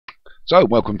So,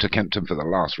 welcome to Kempton for the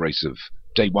last race of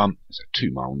day one. It's a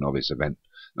 2-mile novice event.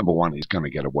 Number 1 is Gonna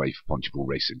Get Away for Pontypool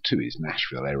Racing. 2 is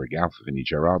Nashville Erigal for Vinnie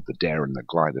Gerard. The Dare and the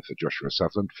Glider for Joshua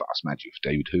Sutherland. Fast Magic for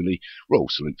David Hooley. Royal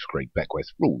Salute for Craig Beckwith.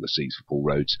 Rule the Seas for Paul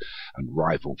Rhodes. And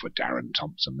Rival for Darren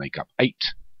Thompson make up 8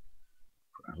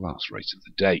 for our last race of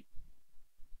the day.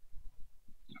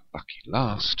 Lucky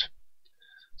last.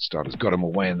 Starters got him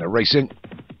away in the racing.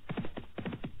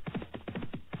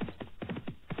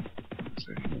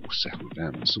 So they all settle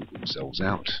down and sort themselves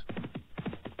out.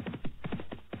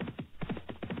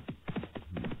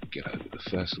 Get over the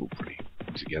first, all pretty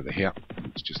together here.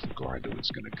 It's just the glider that's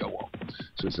going to go on.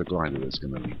 So it's the glider that's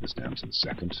going to lead us down to the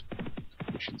second.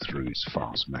 Pushing through is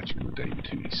Fast Magic and the David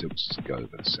Hooley Silks to go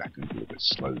over the second. A little bit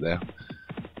slow there.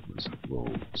 There's a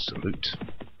Royal Salute.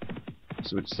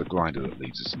 So it's the glider that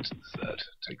leads us into the third.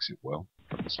 Takes it well.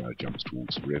 A couple of slow jumps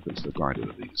towards the rear, but it's the glider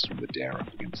that leads us from the Dare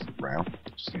up against the Row.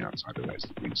 Just the outside of that is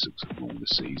the Green Silks that Rule the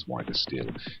Seas. Wider still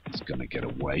is Gonna Get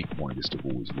Away. Widest of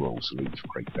all is Royal Salute for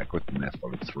Craig Beckwith, and they're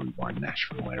followed through by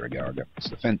Nashville Erigal against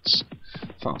the fence.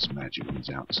 Fast Magic on his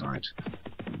outside.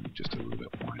 And just a little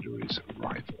bit wider is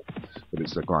Rival. But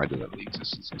it's the glider that leads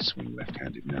us as they swing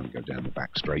left-handed now and go down the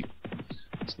back straight.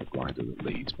 It's the glider that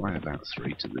leads by about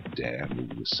 3 to the Dare, Rule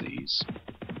the Seas.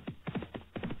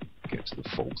 Get to the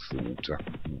fourth, the water.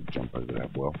 Jump over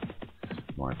that well.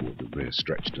 Rival at the rear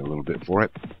stretched a little bit for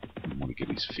it. Didn't want to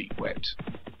get his feet wet.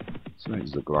 So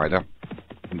there's the glider.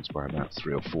 Leads by about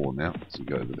 3 or 4 now as we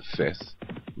go over the fifth.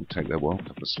 We'll take that well. A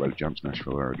couple of slow jumps.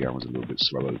 Nashville Erigal was a little bit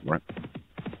slow over it.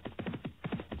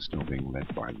 Still being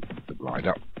led by the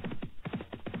glider.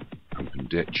 Open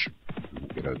ditch. We'll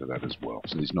get over that as well.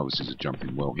 So these novices are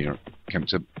jumping well here at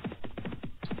Kempton.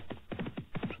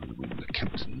 Trying to win the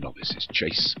Kempton Novices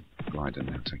Chase. Glider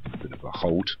now taking a bit of a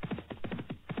hold.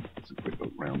 It's a quick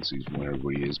look round, sees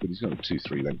wherever he is, but he's got a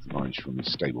 2-3 length advantage from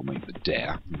his stablemate, the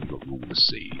Dare. And we've got Rule the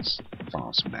Seas,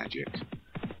 Fast Magic,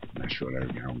 Nashville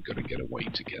Erigal, Gonna Get Away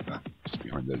together. Just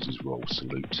behind those is Royal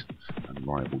Salute, and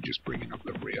Rival just bringing up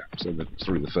the rear. So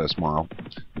through the first mile,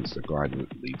 it's the glider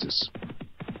that leads us.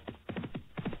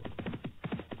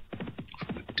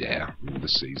 Dare, Rule the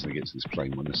Seas, they get to this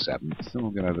plane on the 7th, then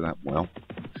we'll get over that well.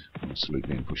 Royal Salute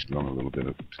being pushed along a little bit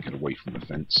to get away from the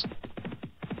fence.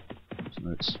 So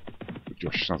it's for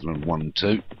Josh Sutherland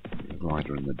 1-2, the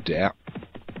glider and the Dare.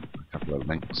 A couple of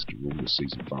lengths to Rule the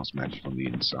Seas and Fast Magic on the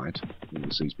inside. Rule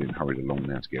the Seas being hurried along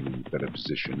now to get in a better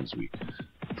position as we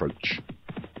approach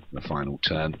the final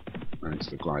turn. And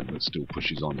it's the glider that still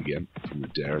pushes on again from the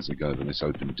Dare as they go over this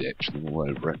open ditch. Then all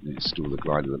over it, and it's still the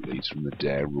glider that leads from the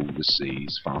Dare, Rule the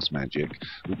Seas, Fast Magic.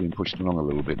 We've been pushed along a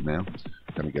little bit now.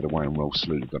 Going to get away and Royal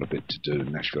Salute have got a bit to do.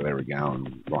 Nashville Erigal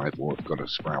and Rival have got to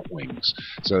sprout wings.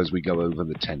 So as we go over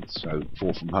the 10th, so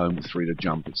 4 from home, 3 to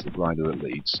jump, it's the glider that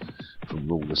leads from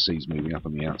Rule the Seas moving up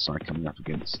on the outside, coming up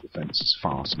against the fence is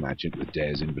Fast Magic. The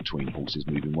Dare's in between horses,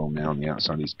 moving well now on the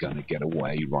outside. He's going to get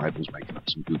away. Rival's making up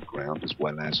some good ground, as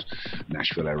well as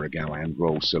Nashville Erigal and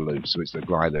Royal Salute. So it's the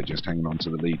glider just hanging on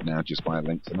to the lead now, just by a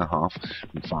length and a half.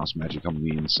 And Fast Magic on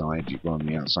the inside. You've got on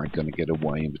the outside, going to get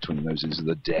away. In between those is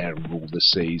the Dare and Rule the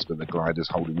Seas, but the glider's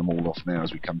holding them all off now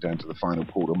as we come down to the final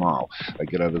quarter mile. They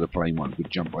get over the plain one.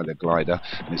 Good jump by the glider,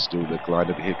 and it's still the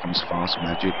glider, but here comes Fast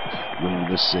Magic, Rule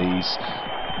the Seas.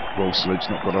 Royal Salute's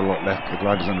not got a lot left. The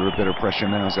glider's under a bit of pressure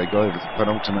now as they go over the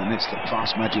penultimate, and it's the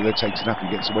Fast Magic that takes it up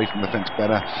and gets away from the fence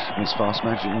better. And it's Fast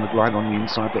Magic and the glider on the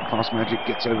inside, but Fast Magic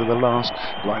gets over the last.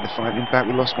 Glider fighting back.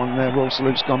 We lost one there. Royal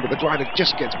Salute's gone, but the glider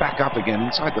just gets back up again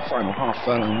inside the final half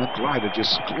furlong, and the glider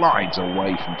just glides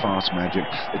away from Fast Magic.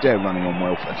 The Dare running on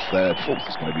well for 3rd. 4th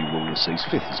is going to be Rule the Seas.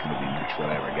 5th is going to be Nashville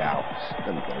Erigal.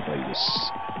 Gonna Get Away was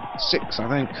 6th,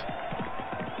 I think.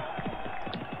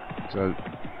 So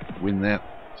win there.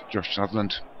 Josh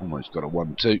Sutherland almost got a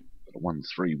 1-2, but a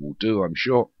 1-3 will do, I'm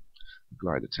sure. The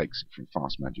glider takes it from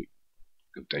Fast Magic.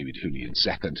 Got David Hooley in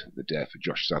 2nd. The Dare for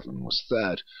Josh Sutherland was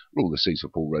 3rd. Rule the Seas for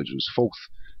Paul Rhodes was 4th.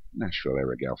 Nashville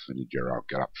Erigal for Vinnie Gerard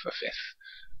got up for 5th.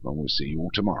 And we'll see you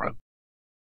all tomorrow.